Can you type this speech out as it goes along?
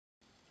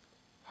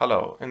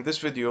Hello, in this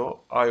video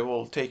I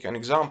will take an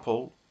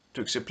example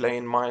to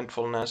explain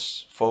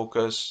mindfulness,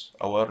 focus,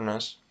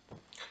 awareness.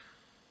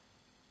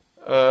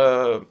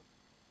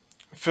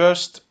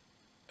 First,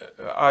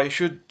 I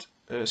should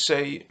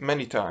say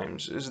many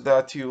times is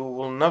that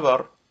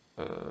you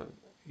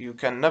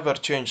can never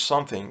change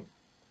something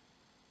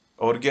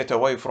or get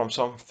away from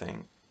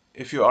something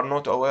if you are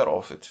not aware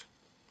of it.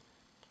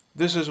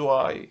 This is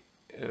why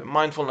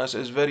mindfulness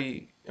is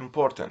very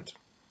important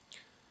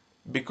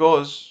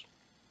because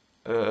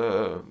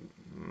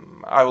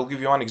I will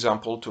give you one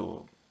example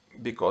too,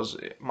 because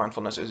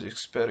mindfulness is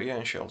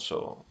experiential.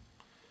 So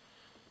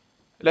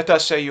let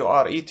us say you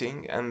are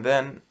eating, and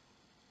then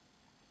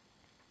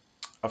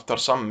after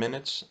some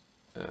minutes,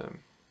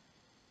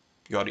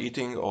 you are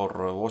eating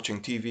or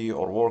watching TV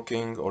or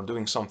working or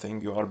doing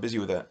something. You are busy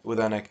with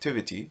an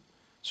activity.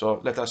 So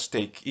let us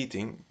take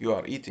eating. You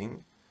are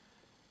eating,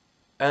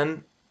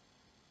 and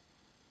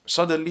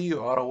suddenly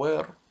you are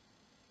aware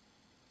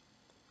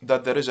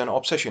that there is an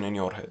obsession in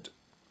your head.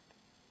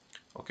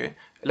 Okay,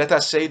 let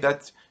us say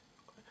that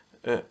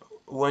uh,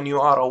 when you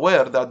are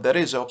aware that there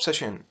is an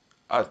obsession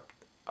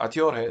at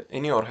your head,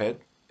 in your head,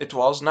 it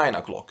was 9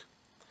 o'clock.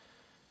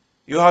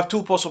 You have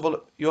two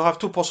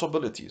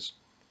possibilities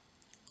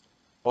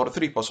or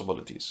three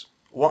possibilities.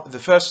 The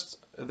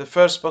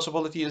first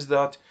possibility is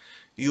that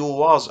you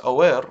were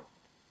aware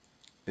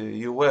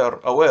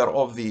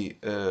of the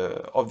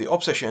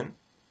obsession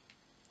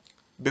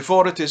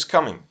before it is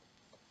coming.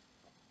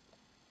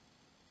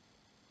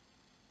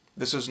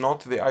 This is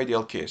not the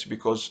ideal case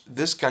because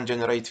this can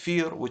generate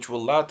fear, which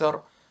will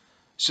later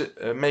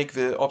make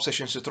the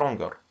obsession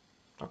stronger.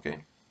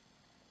 Okay.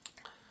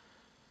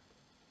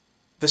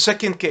 The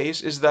second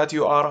case is that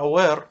you are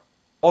aware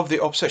of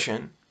the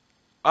obsession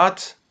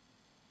at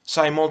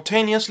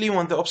simultaneously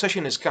when the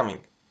obsession is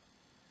coming.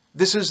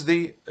 This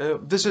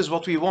is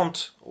what we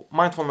want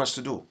mindfulness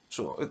to do.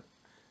 So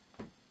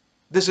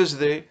this is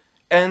the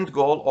end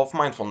goal of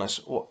mindfulness.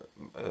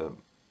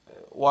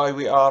 Why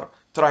we are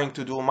trying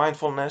to do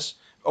mindfulness.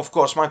 Of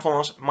course,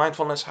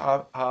 mindfulness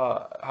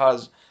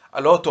has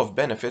a lot of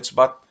benefits,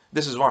 but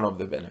this is one of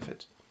the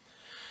benefits.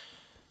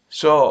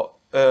 So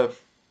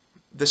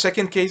the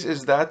second case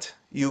is that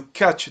you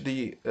catch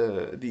the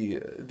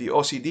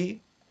OCD,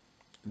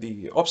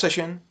 the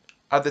obsession,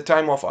 at the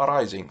time of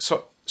arising.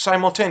 So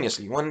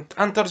simultaneously, when it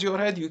enters your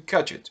head, you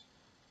catch it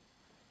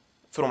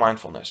through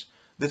mindfulness.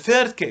 The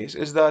third case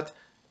is that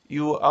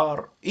you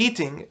are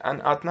eating,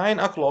 and at 9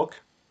 o'clock,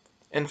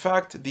 in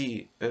fact,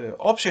 the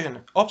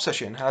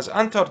obsession has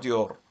entered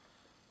your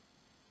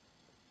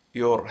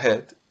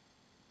head,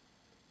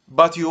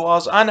 but you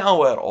was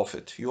unaware of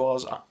it. You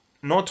was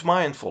not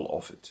mindful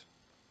of it.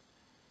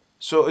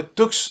 So it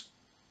took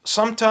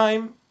some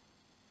time.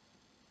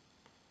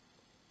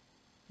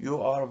 You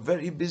are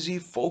very busy,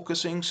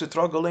 focusing,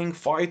 struggling,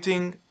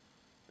 fighting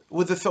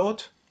with the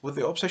thought, with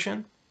the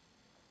obsession.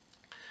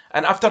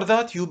 And after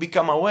that, you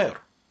become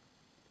aware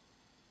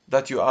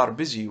that you are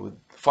busy with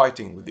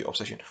fighting with the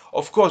obsession.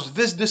 Of course,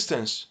 this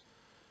distance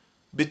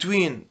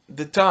between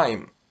the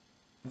time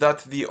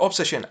that the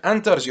obsession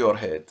enters your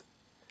head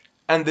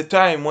and the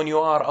time when you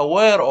are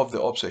aware of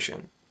the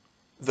obsession,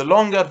 the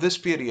longer this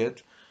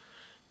period,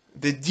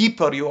 the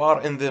deeper you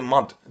are in the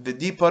mud, the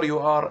deeper you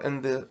are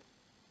in the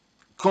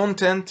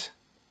content,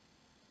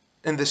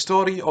 in the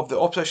story of the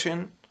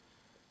obsession,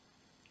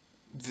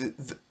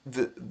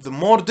 the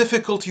more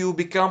difficult you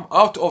become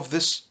out of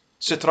this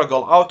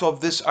struggle, out of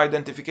this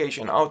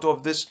identification, out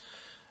of this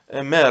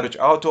merge,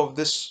 out of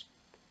this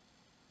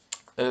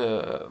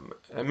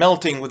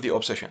melting with the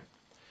obsession.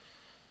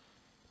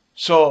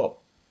 So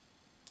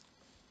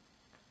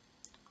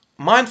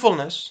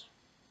mindfulness,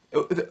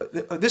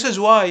 this is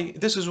why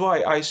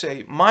I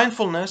say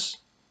mindfulness,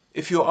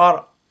 if you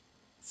are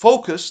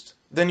focused,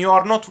 then you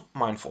are not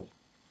mindful.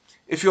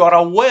 If you are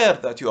aware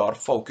that you are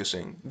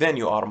focusing, then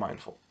you are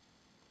mindful.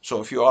 So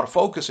if you are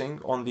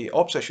focusing on the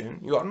obsession,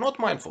 you are not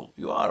mindful.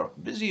 You are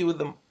busy with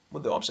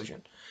the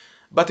obsession.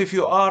 But if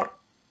you are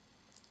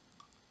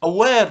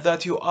aware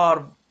that you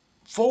are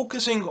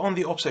focusing on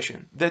the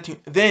obsession,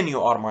 then you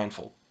are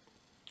mindful.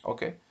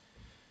 Okay?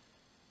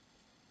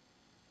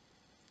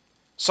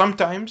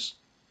 Sometimes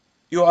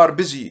you are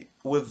busy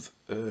with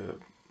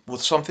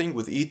something,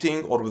 with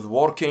eating or with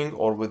working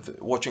or with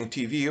watching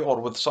TV or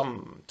with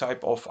some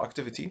type of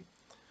activity.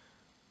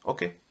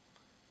 Okay?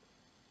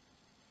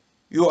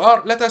 You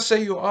are, let us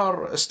say you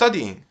are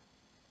studying,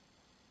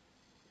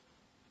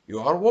 you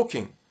are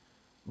working,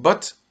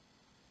 but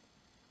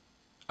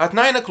at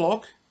 9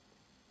 o'clock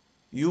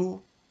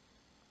you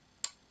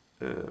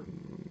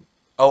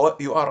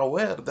you are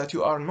aware that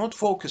you are not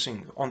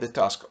focusing on the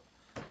task.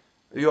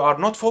 You are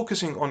not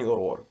focusing on your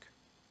work.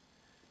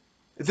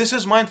 This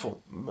is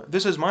mindful.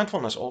 This is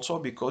mindfulness also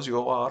because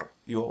you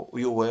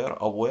were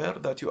aware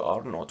that you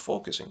are not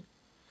focusing.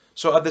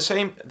 So at the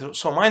same,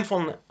 so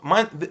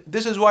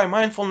this is why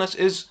mindfulness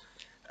is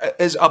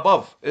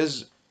above,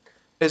 is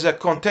a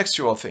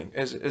contextual thing,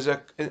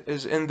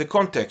 is in the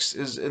context,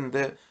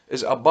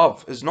 is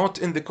above, is not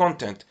in the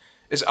content,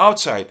 is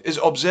outside, is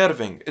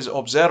observing, is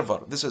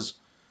observer. This is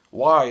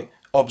Why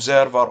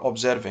observer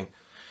observing?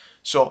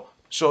 So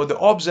the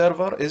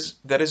observer is,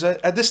 there is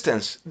a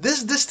distance.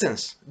 This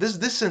distance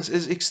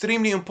is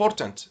extremely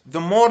important.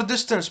 The more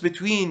distance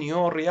between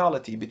your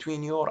reality,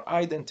 between your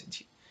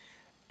identity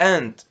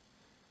and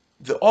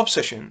the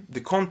obsession,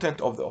 the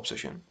content of the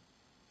obsession,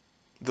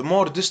 the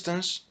more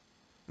distance,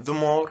 the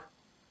more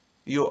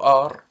you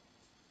are,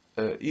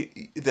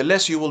 the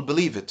less you will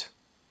believe it.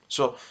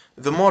 So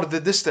the more the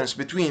distance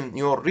between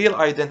your real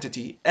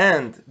identity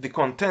and the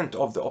content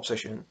of the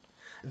obsession,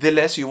 the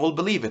less you will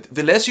believe it.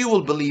 The less you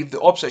will believe the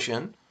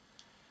obsession,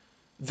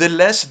 the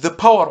less the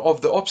power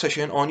of the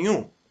obsession on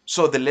you.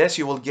 So the less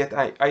you will get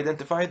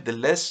identified, the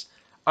less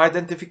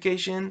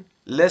identification,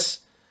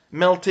 less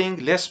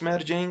melting, less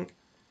merging,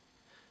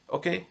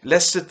 okay,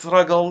 less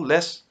struggle,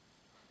 less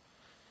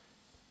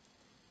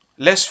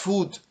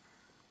food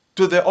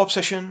to the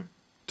obsession,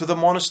 to the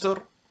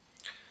monster.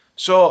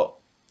 So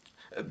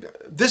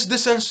this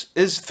distance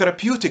is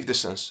therapeutic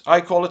distance. I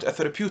call it a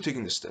therapeutic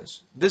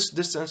distance. This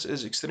distance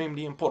is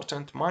extremely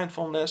important.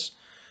 Mindfulness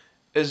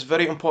is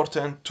very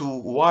important to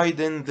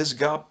widen this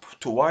gap,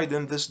 to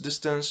widen this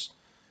distance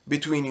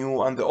between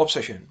you and the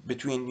obsession.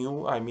 Between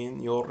you, I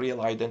mean your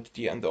real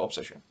identity and the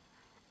obsession.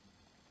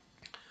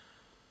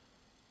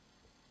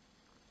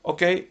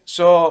 Okay,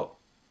 so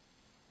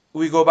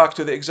we go back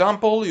to the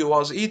example. You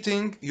were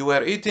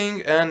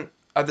eating, and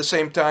at the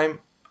same time,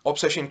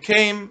 obsession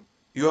came.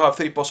 You have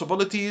three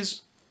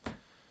possibilities.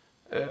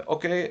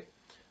 Okay,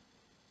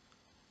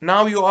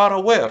 now you are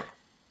aware.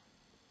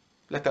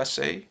 Let us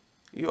say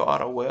you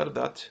are aware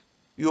that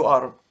you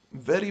are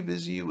very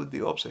busy with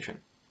the obsession.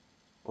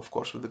 Of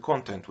course, with the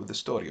content, with the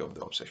story of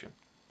the obsession.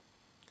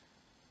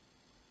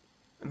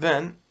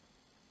 Then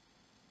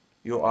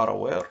you are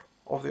aware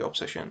of the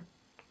obsession.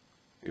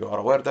 You are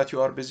aware that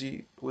you are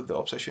busy with the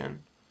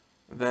obsession.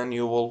 Then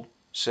you will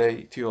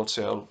say to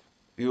yourself,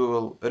 you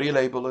will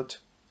relabel it.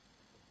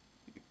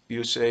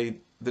 You say,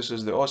 this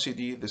is the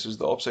OCD, this is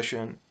the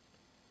obsession.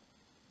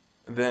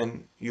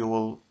 Then you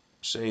will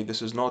say,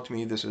 this is not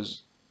me, this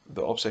is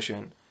the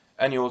obsession.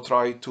 And you will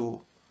try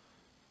to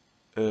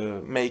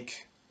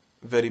make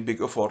very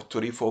big effort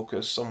to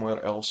refocus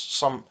somewhere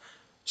else,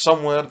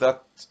 somewhere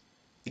that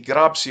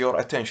grabs your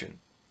attention.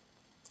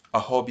 A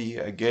hobby,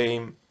 a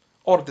game,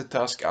 or the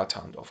task at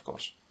hand, of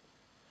course.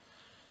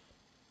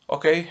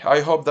 Okay,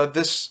 I hope that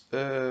this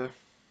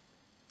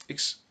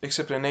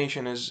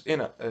explanation is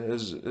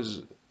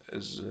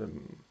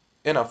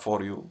enough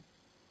for you.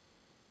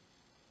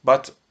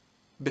 But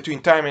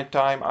between time and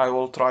time, I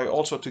will try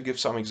also to give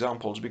some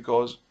examples,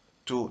 because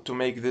to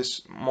make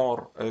this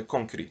more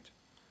concrete.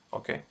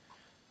 Okay,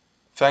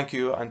 thank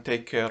you and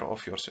take care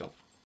of yourself.